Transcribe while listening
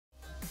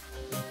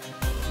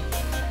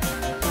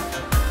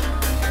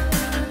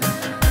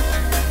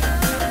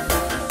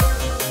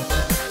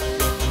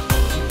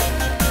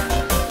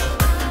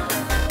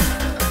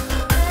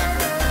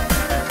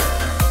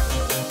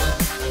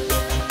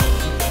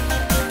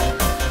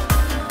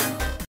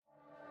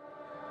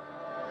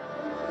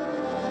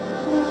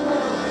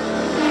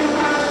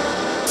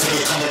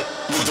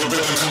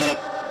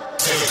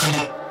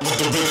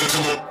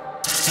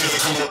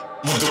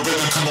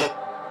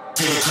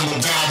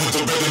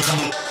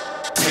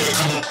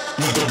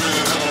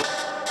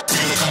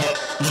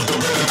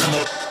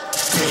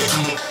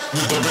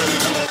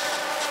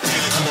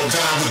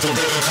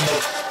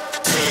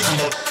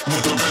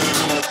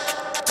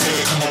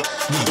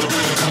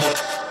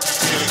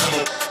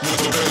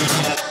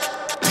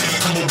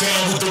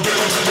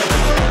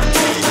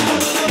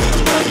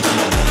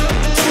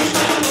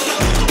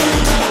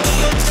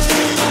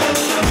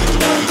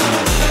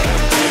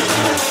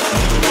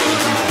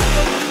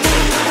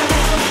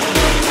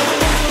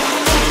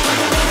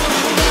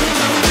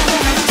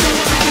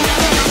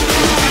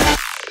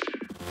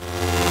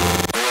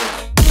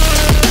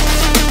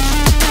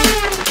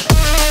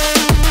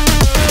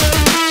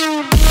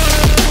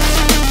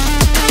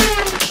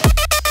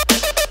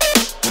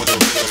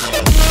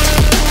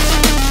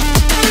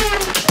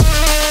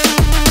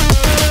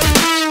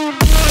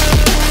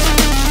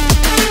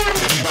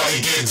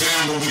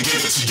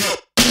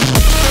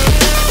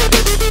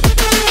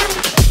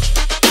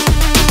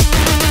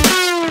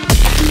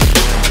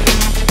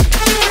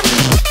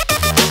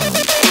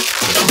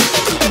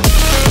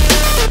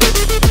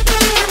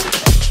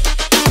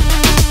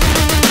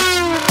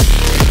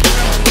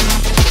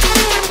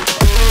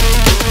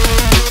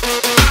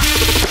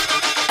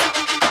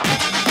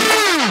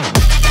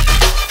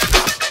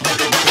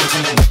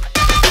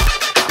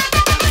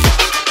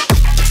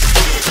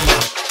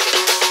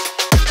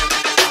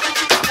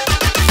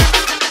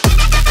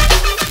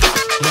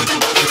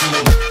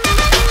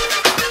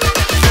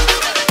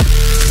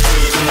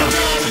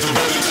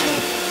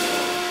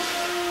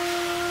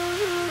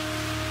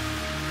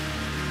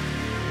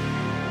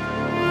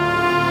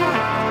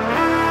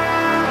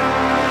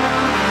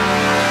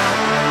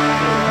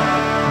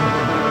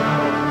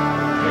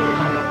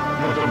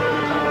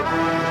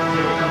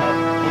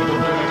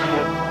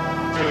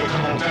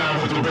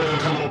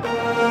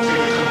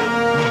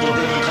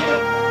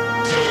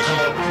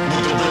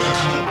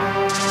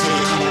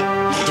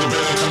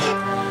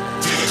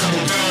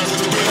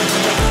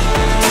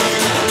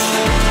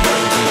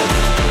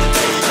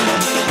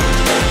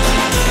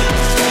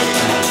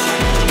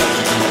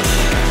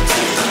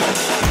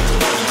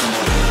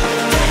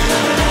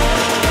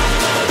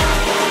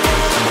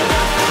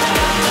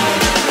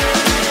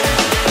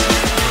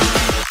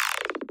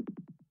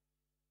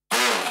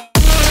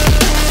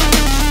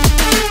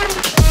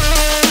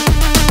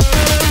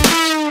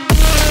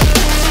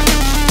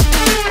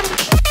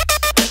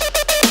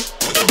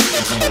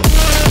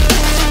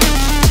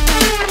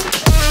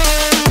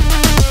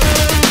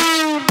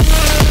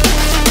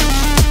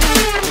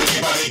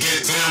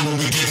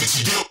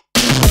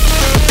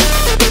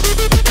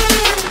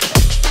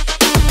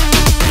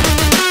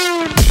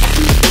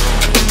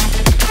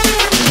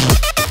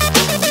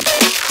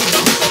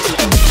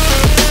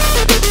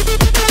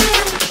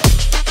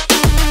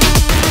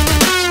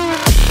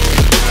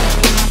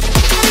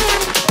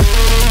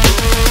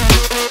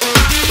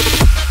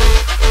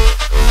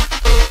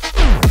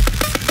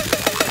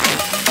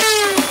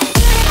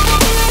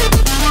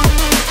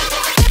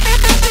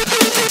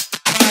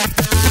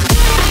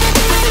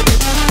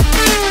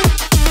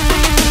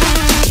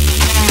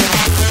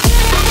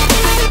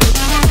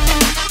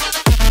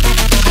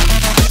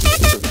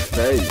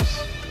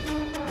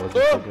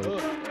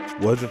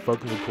Wasn't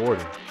fucking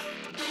recording.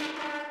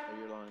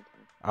 You're lying to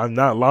me. I'm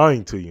not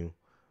lying to you.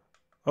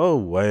 Oh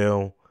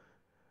well.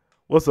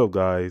 What's up,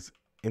 guys?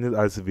 In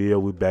this IC video,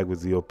 we're back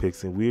with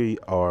ZeoPix, and we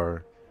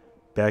are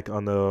back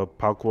on the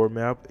parkour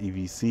map. If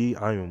you see,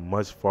 I am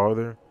much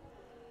farther.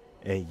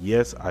 And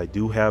yes, I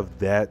do have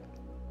that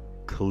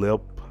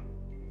clip.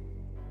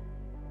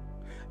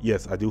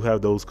 Yes, I do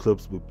have those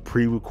clips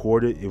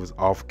pre-recorded. It was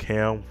off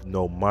cam,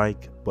 no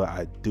mic, but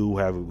I do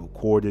have it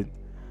recorded.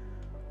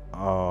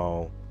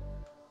 I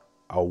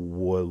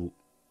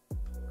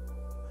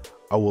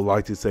would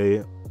like to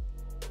say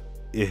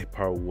it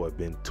probably would have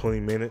been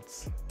 20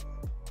 minutes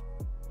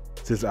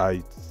since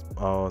I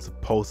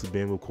supposed to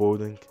be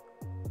recording.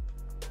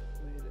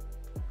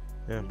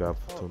 Yeah, about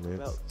 2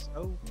 minutes.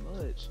 So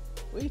much.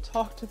 We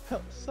talked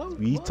about so much.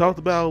 We talked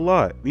about a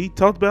lot.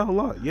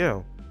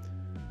 Yeah. Do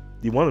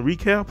you want to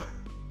recap?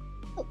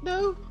 Oh,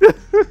 no.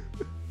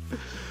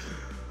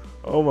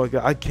 Oh my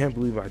god, I can't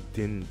believe I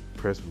didn't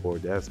press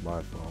record. That's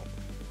my fault.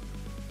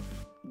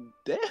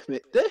 Damn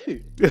it,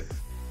 dude.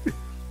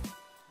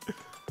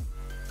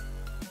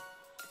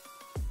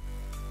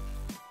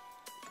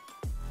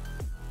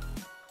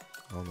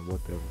 I don't know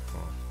what that was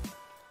from.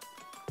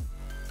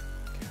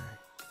 Okay.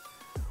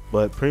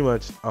 But pretty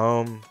much,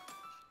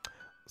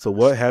 so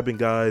what happened,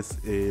 guys,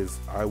 is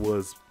I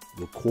was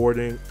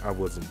recording. I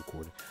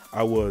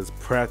was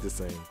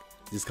practicing,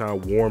 just kind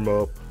of warm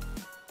up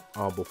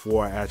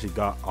before I actually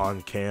got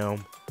on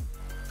cam,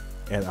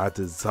 and I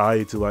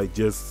decided to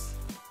just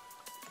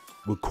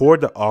record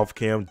the off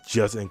cam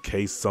just in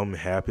case something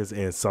happens,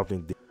 and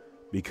something did,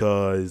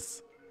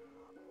 because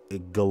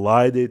it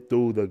glided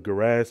through the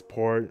grass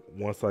part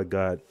once I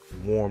got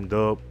warmed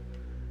up,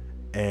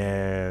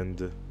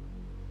 and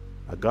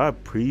I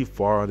got pretty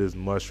far on this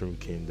mushroom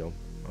kingdom.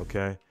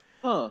 Okay.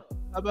 Huh?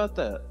 How about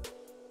that?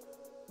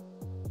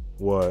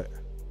 What?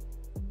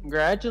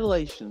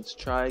 Congratulations.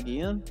 Try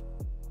again.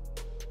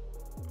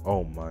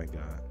 Oh my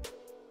god.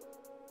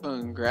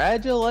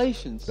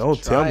 Congratulations.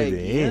 Don't tell Try me the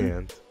again.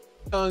 end.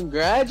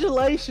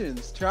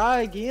 Congratulations.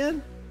 Try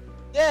again.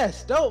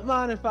 Yes, don't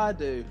mind if I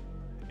do.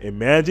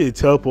 Imagine it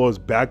teleports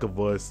back of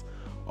us.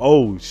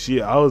 Oh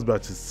shit, I was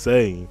about to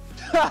say.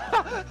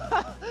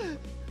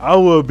 I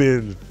would have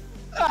been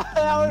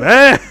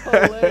mad.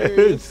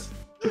 Hilarious.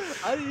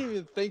 I didn't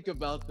even think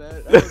about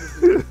that. That would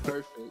have been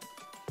perfect.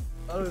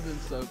 That would have been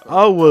so perfect.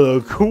 I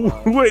would have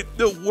quit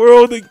the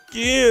world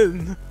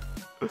again.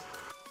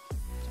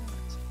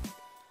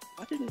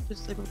 Why didn't it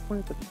just say report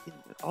at the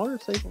beginning? All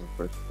it said when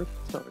first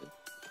started.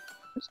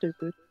 That's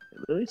stupid. It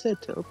literally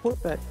said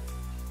teleport back.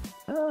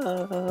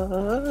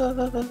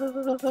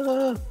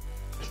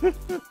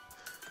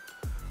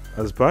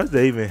 I'm surprised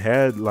they even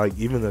had like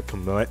even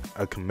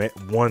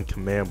one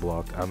command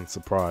block. I'm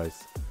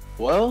surprised.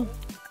 Well,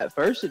 at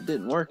first it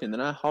didn't work, and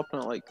then I hopped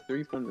on it like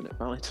 3 times and it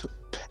finally took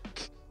it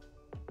back.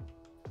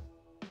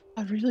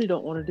 I really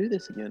don't want to do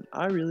this again.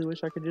 I really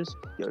wish I could just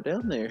go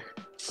down there.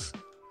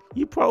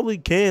 You probably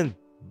can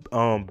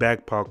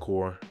back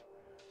parkour.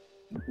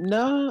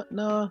 No,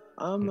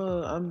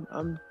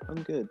 I'm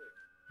good.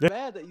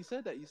 Bad that you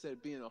said that. You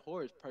said being a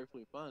whore is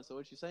perfectly fine. So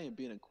what you saying?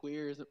 Being a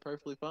queer isn't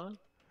perfectly fine?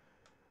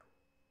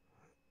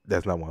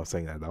 That's not what I'm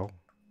saying at all.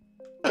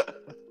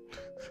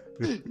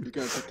 You're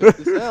gonna cut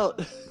this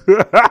out.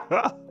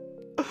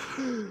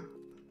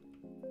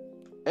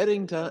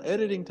 Editing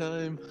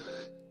time.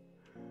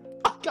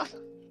 Oh, God.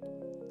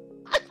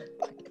 I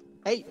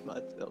hate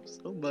myself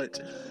so much.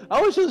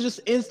 I wish it was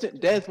just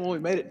instant death when we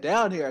made it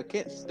down here. I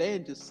can't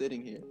stand just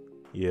sitting here.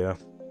 Yeah.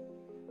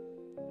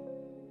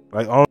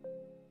 Like oh.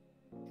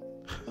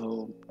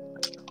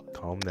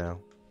 Calm down.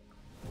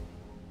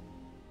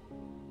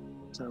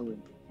 So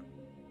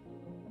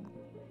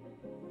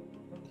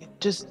it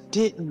just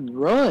didn't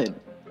run.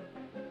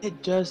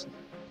 It just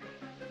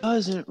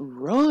doesn't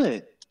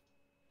run.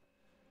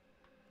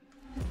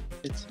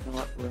 It's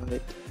not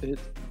right.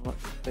 It's not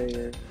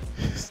fair.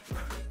 It's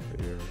not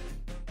fair.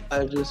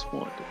 I just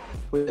want to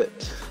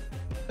quit.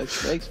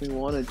 It makes me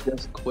want to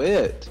just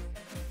quit.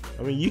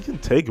 I mean, you can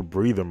take a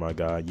breather, my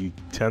guy. You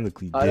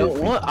technically did.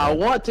 I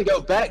want to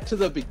go back to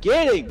the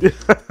beginning.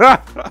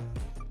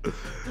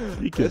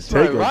 You can It's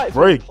take my a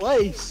break.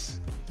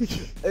 Place.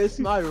 It's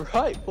my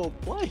rightful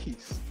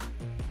place.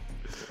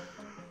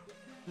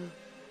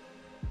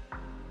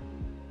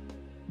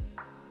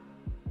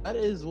 That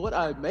is what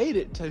I made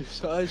it to,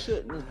 so I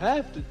shouldn't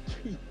have to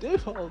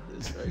redo all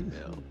this right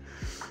now.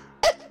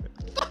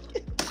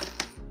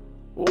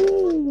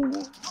 Ooh.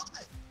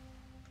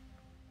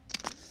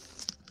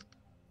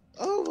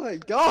 Oh my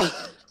god.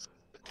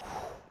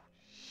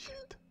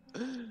 Shit.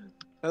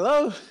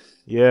 Hello?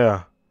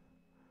 Yeah.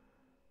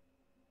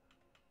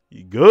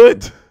 You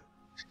good?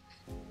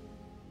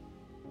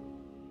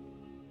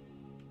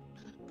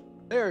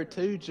 There are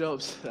 2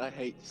 jumps that I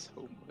hate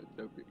so much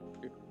over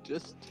here.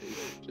 Just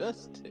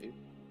two.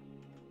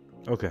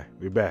 Okay,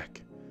 we're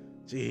back.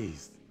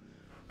 Jeez.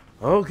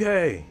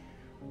 Okay.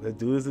 Let's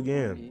do this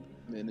again. 3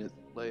 minutes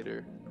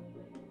later.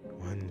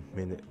 1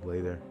 minute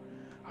later.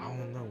 I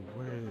don't know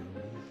where it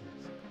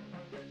is.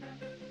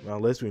 Well,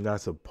 unless we're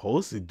not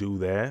supposed to do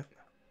that.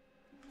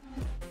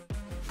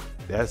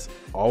 That's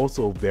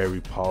also very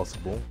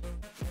possible.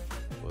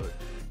 But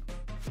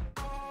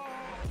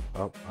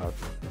oh,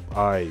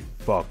 I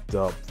fucked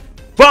up.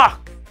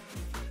 Fuck!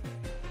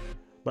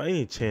 By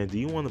any chance, do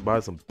you want to buy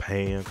some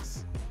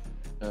pants?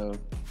 No.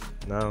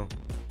 No?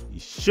 You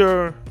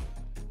sure?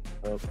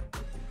 Nope.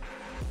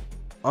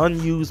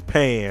 Unused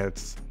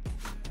pants.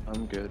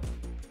 I'm good.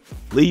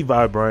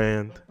 Levi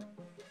brand.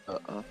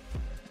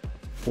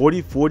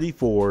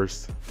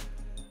 4044s.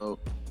 Oh.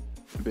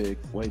 Too big.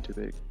 Way too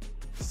big.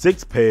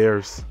 6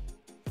 pairs.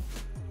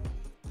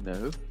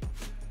 No.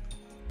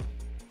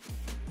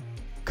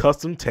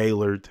 Custom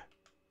tailored.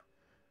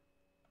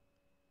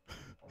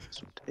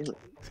 Custom tailored.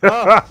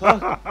 Oh,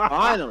 fuck.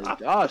 Finally.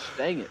 Gosh,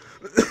 dang it.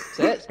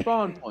 Set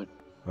spawn point.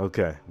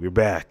 Okay, we're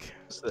back.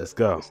 Let's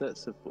go. It's that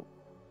simple.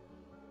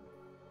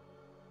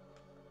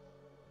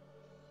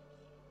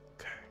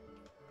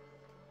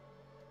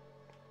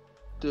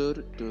 Do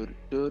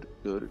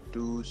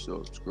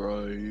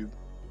subscribe.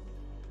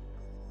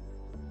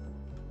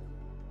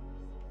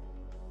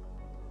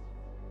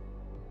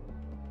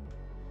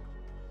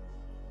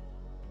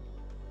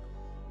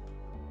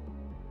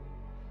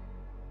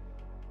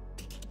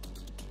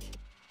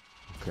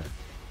 Okay.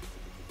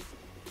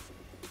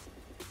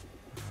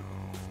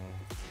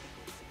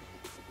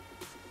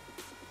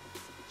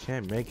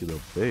 Can't make it up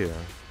there.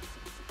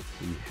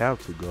 We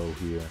have to go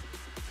here.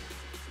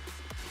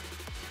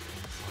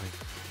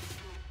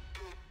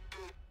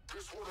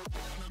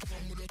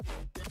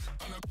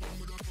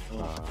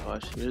 Oh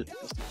gosh, it's a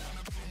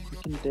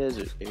freaking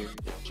desert area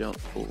to jump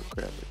full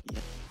crap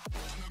again.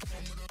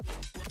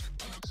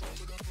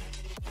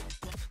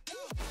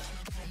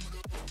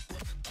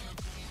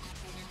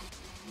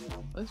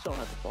 At least don't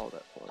have to fall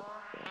that far.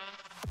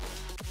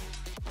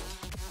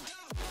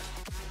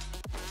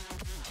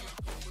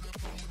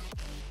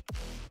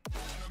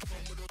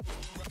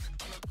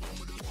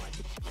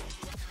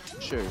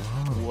 Sure.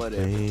 Oh,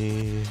 Whatever.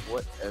 man.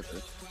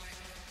 Whatever.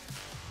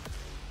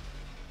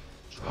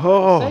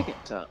 Oh. Second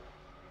time.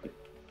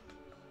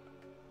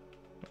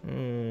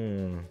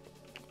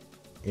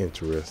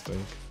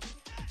 Interesting.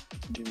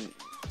 Jimmy.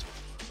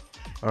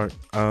 All right.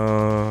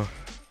 Gonna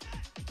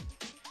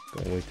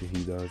wait till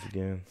he dies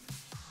again.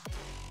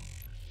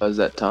 Was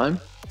that time?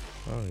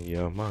 Oh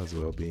yeah, might as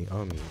well be.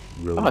 I'm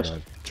really Gosh. not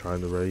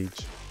trying to rage.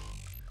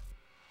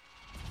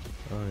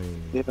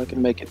 See if I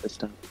can make it this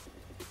time.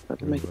 If I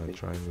can Really make not it.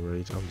 trying to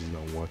rage. I'm just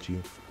gonna watch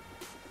you.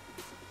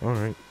 All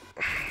right.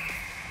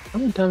 How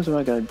many times am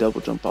I gonna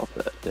double jump off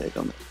that day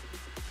on it?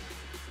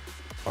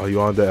 Are you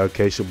on the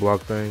acacia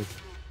block thing?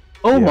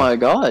 Oh Yeah. my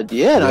god,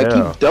 yeah, and I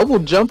Yeah. keep double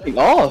jumping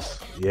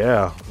off.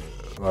 Yeah.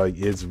 Like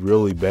it's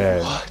really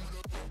bad. What?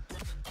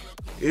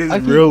 It's I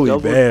keep really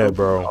double bad, jumping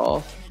bro.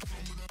 off.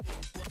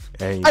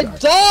 And you I got-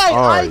 died!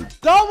 All I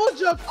right. double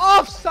jumped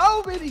off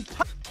so many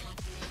times!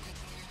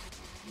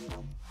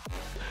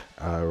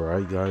 All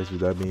right, guys.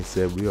 With that being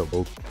said, we are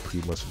both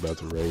pretty much about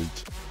to rage.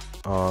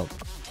 I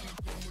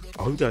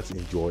hope you guys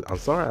enjoyed. I'm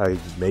sorry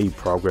I made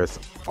progress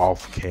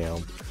off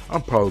cam.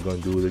 I'm probably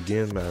gonna do it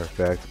again. Matter of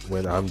fact,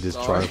 when I'm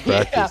just trying to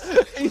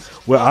practice. Yeah.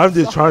 Well, I'm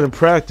just trying to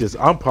practice.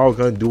 I'm probably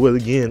gonna do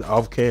it again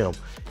off cam.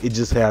 It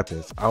just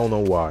happens. I don't know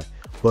why,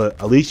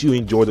 but at least you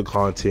enjoy the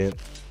content.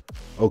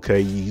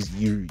 Okay,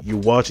 you're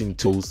watching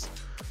tools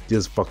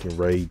just fucking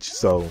rage.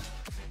 So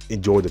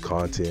enjoy the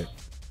content.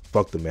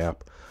 Fuck the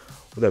map.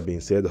 With that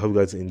being said, I hope you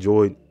guys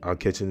enjoyed. I'll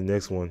catch you in the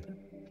next one.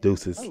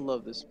 Deuces. I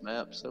love this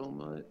map so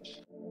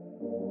much.